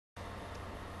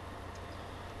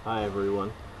Hi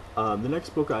everyone. The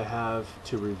next book I have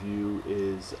to review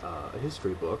is a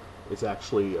history book. It's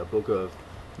actually a book of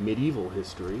medieval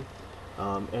history,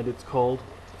 and it's called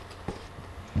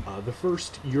The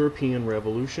First European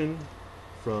Revolution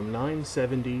from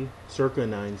 970, circa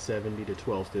 970 to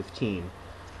 1215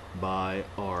 by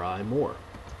R.I. Moore.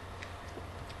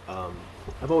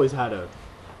 I've always had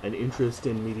an interest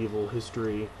in medieval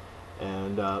history,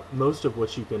 and most of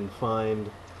what you can find,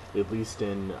 at least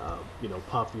in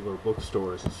popular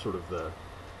bookstores, is sort of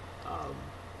um,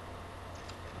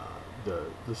 the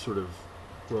sort of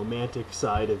romantic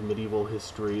side of medieval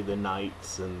history, the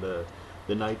knights and the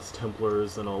Knights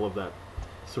Templars and all of that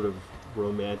sort of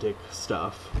romantic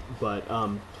stuff. But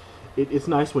it's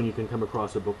nice when you can come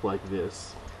across a book like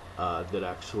this that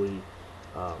actually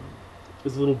um,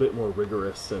 is a little bit more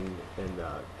rigorous and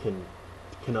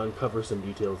can uncover some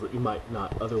details that you might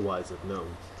not otherwise have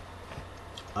known.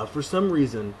 For some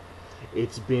reason,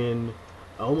 it's been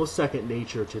almost second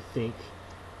nature to think,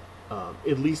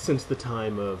 at least since the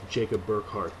time of Jacob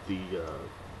Burckhardt, the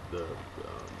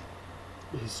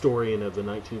historian of the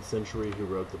 19th century who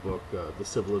wrote the book The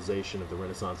Civilization of the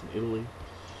Renaissance in Italy.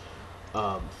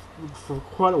 For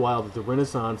quite a while, that the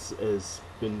Renaissance has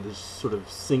been this sort of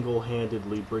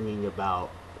single-handedly bringing about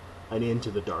an end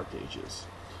to the Dark Ages,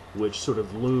 which sort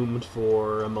of loomed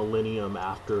for a millennium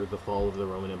after the fall of the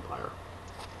Roman Empire.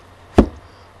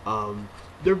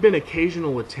 There have been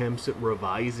occasional attempts at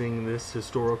revising this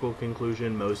historical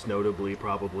conclusion, most notably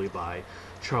probably by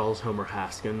Charles Homer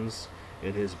Haskins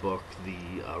in his book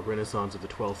The Renaissance of the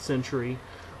 12th Century,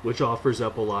 which offers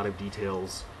up a lot of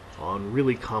details on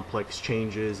really complex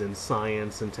changes in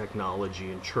science and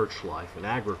technology and church life and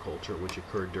agriculture which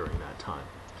occurred during that time.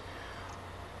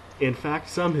 In fact,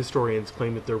 some historians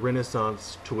claim that the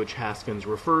Renaissance to which Haskins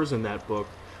refers in that book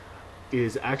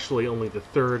is actually only the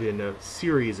third in a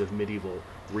series of medieval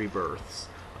rebirths.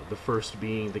 The first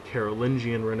being the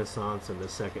Carolingian Renaissance and the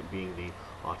second being the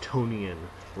Ottonian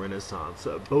Renaissance,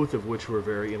 both of which were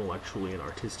very intellectually and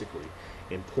artistically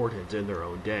important in their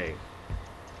own day.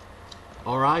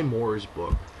 R.I. Moore's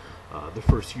book, The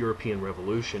First European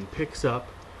Revolution, picks up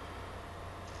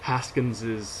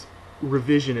Haskins's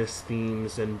revisionist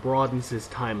themes and broadens his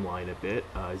timeline a bit.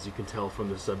 As you can tell from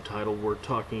the subtitle, we're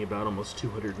talking about almost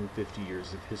 250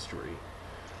 years of history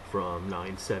from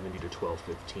 970 to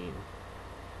 1215.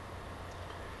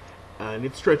 And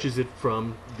it stretches it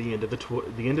from the end of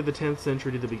the end of the 10th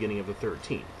century to the beginning of the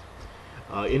 13th,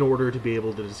 in order to be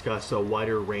able to discuss a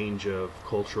wider range of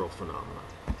cultural phenomena.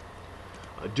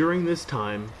 During this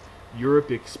time, Europe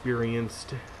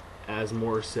experienced, as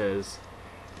Moore says,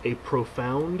 a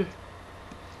profound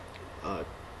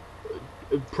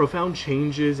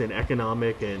changes in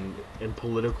economic and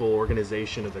political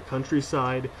organization of the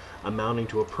countryside, amounting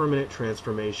to a permanent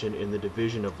transformation in the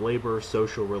division of labor,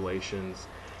 social relations,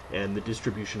 and the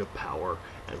distribution of power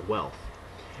and wealth.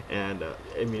 And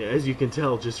as you can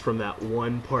tell just from that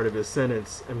one part of his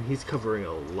sentence, he's covering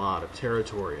a lot of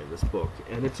territory in this book,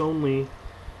 and it's only,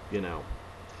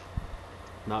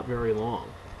 not very long,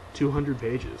 200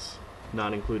 pages,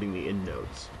 not including the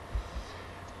endnotes.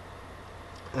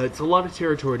 It's a lot of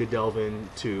territory to delve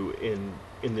into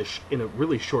in a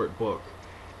really short book,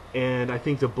 and I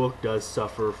think the book does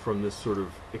suffer from this sort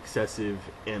of excessive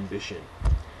ambition.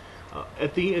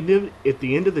 At the end of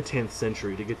the 10th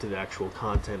century, to get to the actual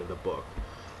content of the book,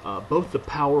 both the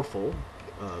powerful,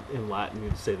 in Latin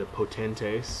you'd say the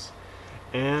potentes,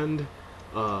 and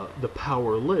the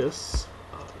powerless,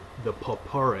 the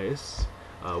pauperes,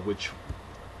 which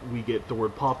we get the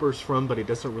word paupers from, but it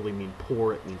doesn't really mean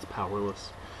poor, it means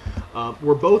powerless.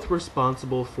 Were both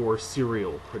responsible for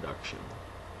cereal production,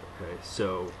 okay,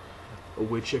 so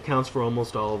which accounts for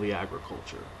almost all of the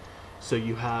agriculture. So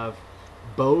you have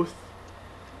both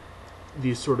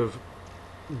these sort of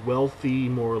wealthy,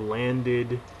 more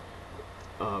landed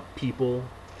people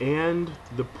and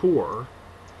the poor,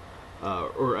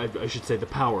 or I should say the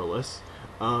powerless,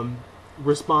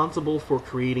 responsible for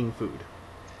creating food.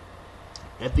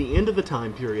 At the end of the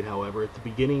time period, however, at the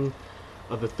beginning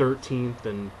of the 13th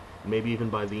and maybe even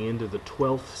by the end of the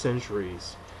 12th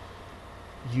centuries,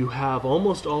 you have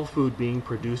almost all food being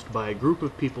produced by a group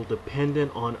of people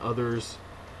dependent on others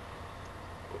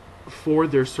for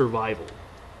their survival.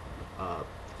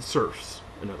 Serfs,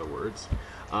 in other words,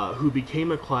 who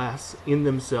became a class in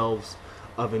themselves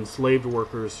of enslaved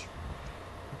workers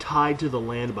tied to the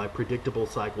land by predictable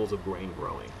cycles of grain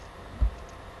growing.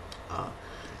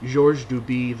 Georges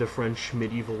Duby, the French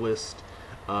medievalist,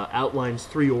 outlines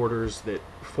three orders that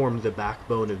formed the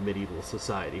backbone of medieval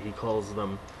society. He calls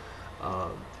them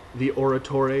the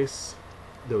oratores,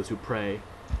 those who pray,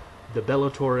 the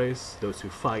bellatores, those who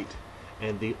fight,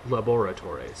 and the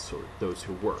laboratores, or those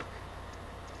who work.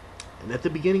 And at the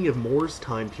beginning of More's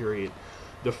time period,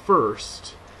 the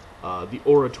first, the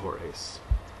oratores,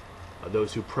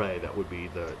 those who pray, that would be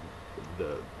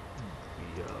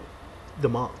the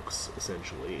monks,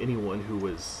 essentially, anyone who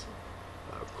was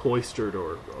cloistered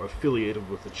or affiliated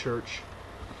with the church.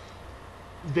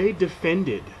 They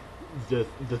defended the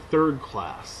third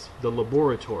class, the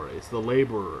laboratores, the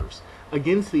laborers,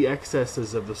 against the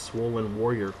excesses of the swollen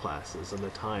warrior classes in the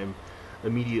time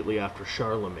immediately after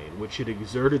Charlemagne, which had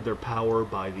exerted their power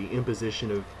by the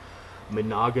imposition of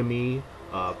monogamy,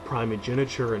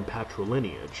 primogeniture, and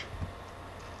patrilineage.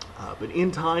 But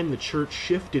in time, the church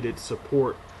shifted its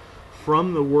support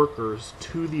from the workers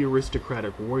to the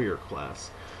aristocratic warrior class,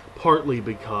 partly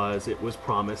because it was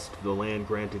promised the land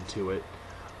granted to it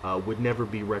would never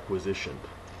be requisitioned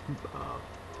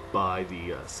by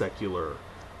the secular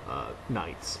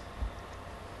knights.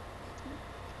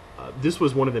 This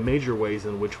was one of the major ways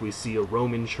in which we see a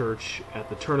Roman church at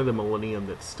the turn of the millennium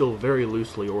that's still very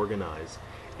loosely organized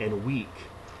and weak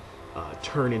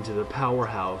turn into the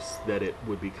powerhouse that it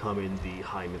would become in the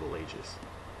High Middle Ages.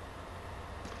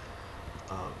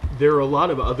 There are a lot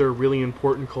of other really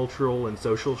important cultural and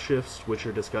social shifts which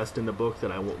are discussed in the book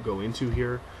that I won't go into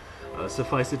here.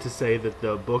 Suffice it to say that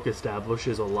the book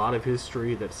establishes a lot of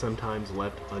history that's sometimes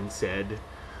left unsaid,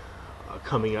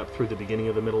 coming up through the beginning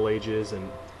of the Middle Ages, and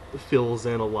fills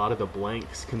in a lot of the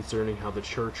blanks concerning how the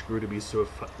church grew to be so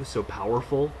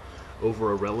powerful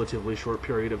over a relatively short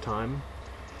period of time.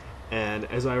 And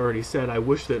as I already said, I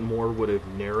wish that More would have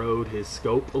narrowed his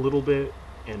scope a little bit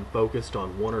and focused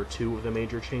on one or two of the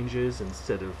major changes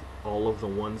instead of all of the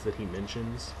ones that he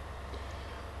mentions.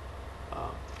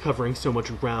 Covering so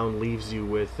much ground leaves you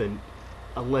with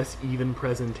a less even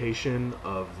presentation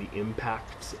of the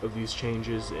impacts of these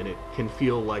changes, and it can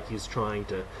feel like he's trying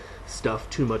to stuff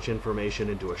too much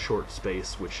information into a short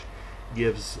space, which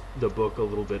gives the book a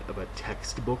little bit of a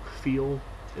textbook feel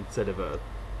instead of a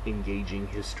engaging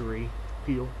history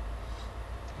feel.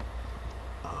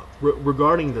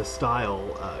 Regarding the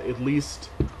style, at least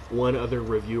one other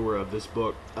reviewer of this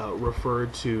book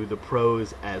referred to the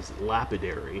prose as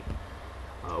lapidary,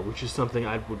 which is something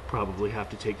I would probably have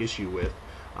to take issue with.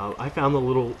 I found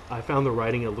the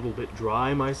writing a little bit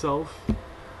dry myself,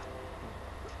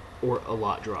 or a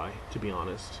lot dry, to be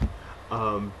honest.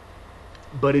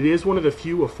 But it is one of the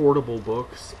few affordable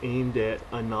books aimed at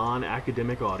a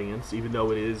non-academic audience, even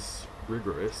though it is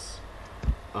rigorous,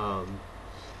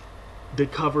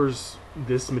 that covers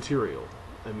this material.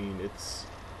 I mean, it's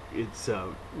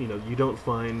you don't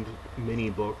find many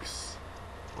books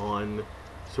on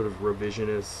sort of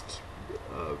revisionist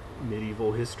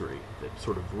medieval history that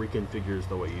sort of reconfigures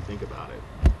the way you think about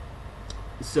it.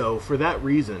 So for that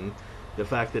reason, the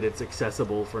fact that it's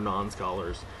accessible for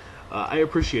non-scholars, I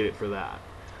appreciate it for that.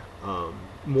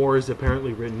 More has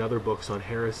apparently written other books on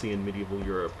heresy in medieval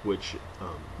Europe, which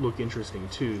look interesting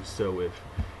too, so if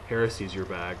heresy's your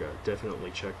bag,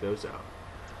 definitely check those out.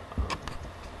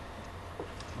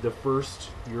 The First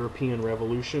European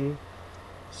Revolution,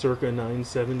 circa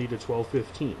 970 to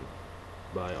 1215,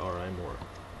 by R.I. Moore.